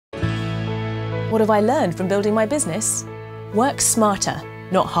What have I learned from building my business? Work smarter,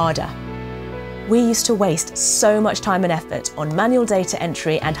 not harder. We used to waste so much time and effort on manual data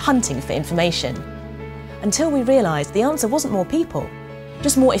entry and hunting for information, until we realised the answer wasn't more people,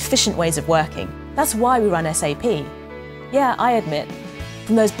 just more efficient ways of working. That's why we run SAP. Yeah, I admit,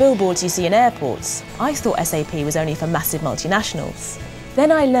 from those billboards you see in airports, I thought SAP was only for massive multinationals. Then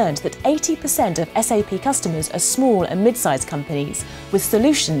I learned that 80% of SAP customers are small and mid-sized companies with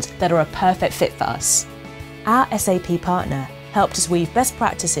solutions that are a perfect fit for us. Our SAP partner helped us weave best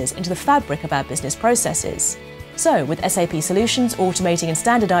practices into the fabric of our business processes. So, with SAP Solutions automating and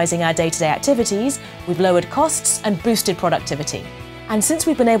standardising our day-to-day activities, we've lowered costs and boosted productivity. And since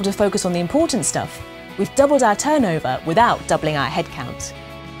we've been able to focus on the important stuff, we've doubled our turnover without doubling our headcount.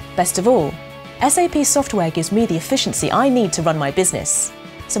 Best of all, SAP software gives me the efficiency I need to run my business,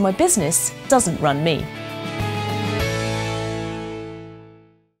 so my business doesn't run me.